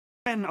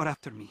Men are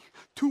after me.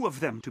 2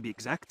 of them, to be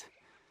exact.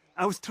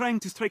 I was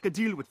trying to strike a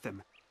deal with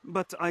them,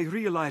 but I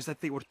realized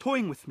that they were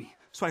toying with me,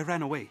 so I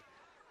ran away.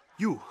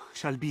 You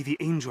shall be the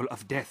angel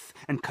of death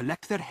and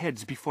collect their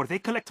heads before they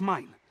collect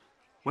mine.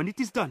 When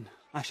it is done,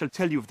 I shall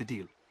tell you of the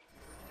deal.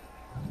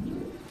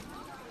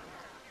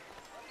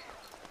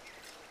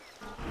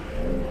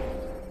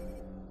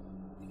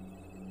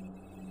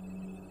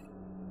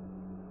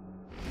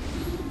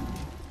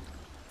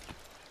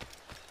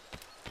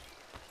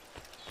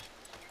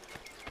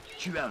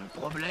 Tu as un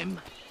problème?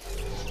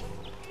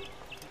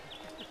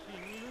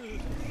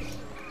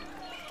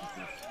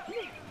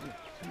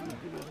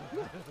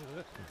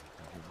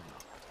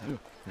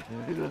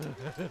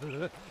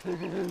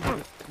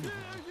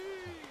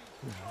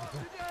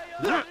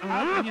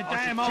 Open your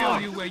damn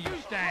eyes! You where you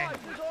stand.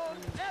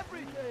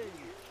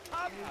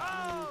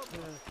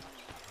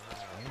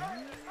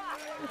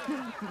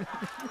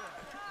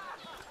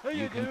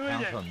 You can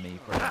count on me,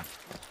 friend.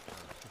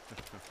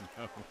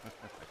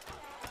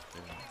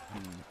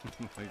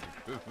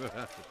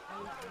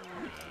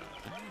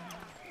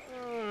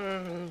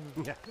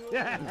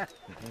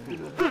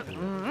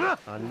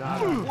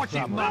 Watch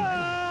it, man!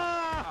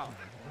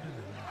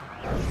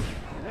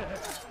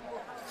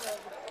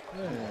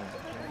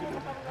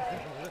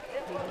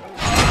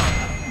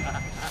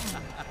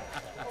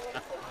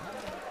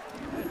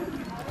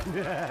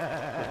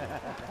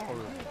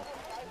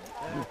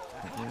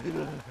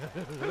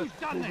 Who's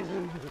done this?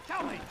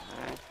 Tell me!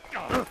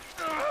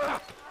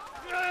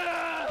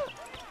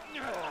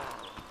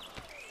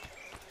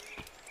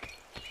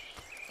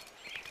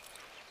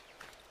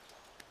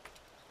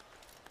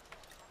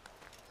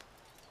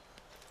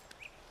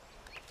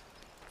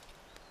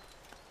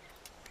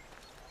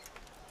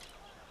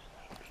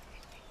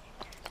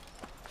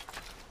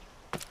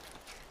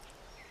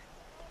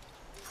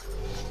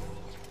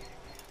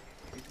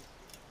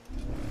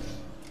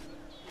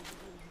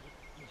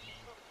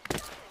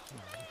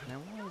 Now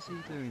why is he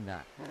doing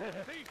that?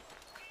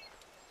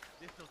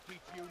 This'll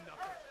teach you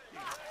nothing.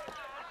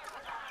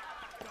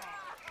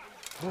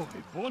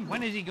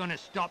 When is he gonna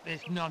stop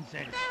this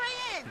nonsense? There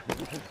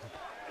he is!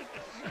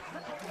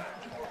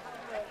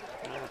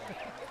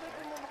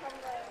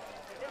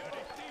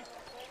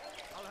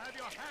 I'll have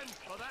your hands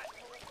for that.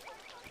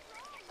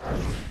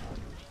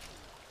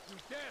 You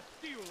dare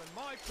steal in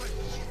my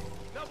place,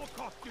 that will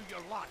cost you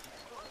your life.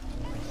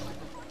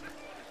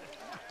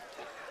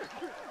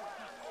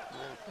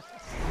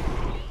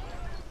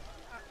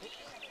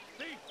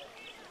 See?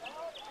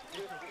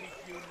 This will teach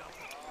you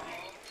nothing.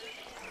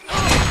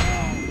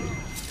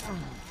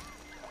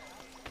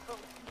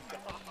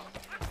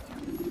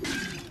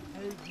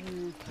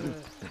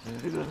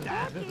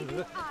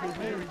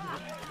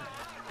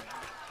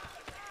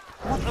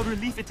 What a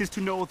relief it is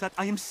to know that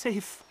I am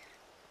safe.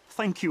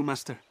 Thank you,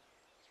 Master.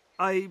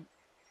 I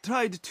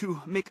tried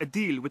to make a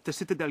deal with the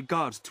Citadel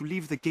guards to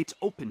leave the gates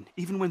open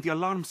even when the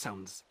alarm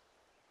sounds.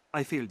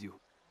 I failed you.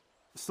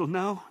 So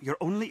now your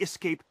only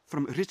escape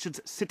from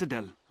Richard's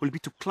Citadel will be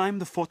to climb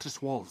the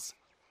fortress walls.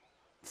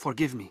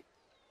 Forgive me.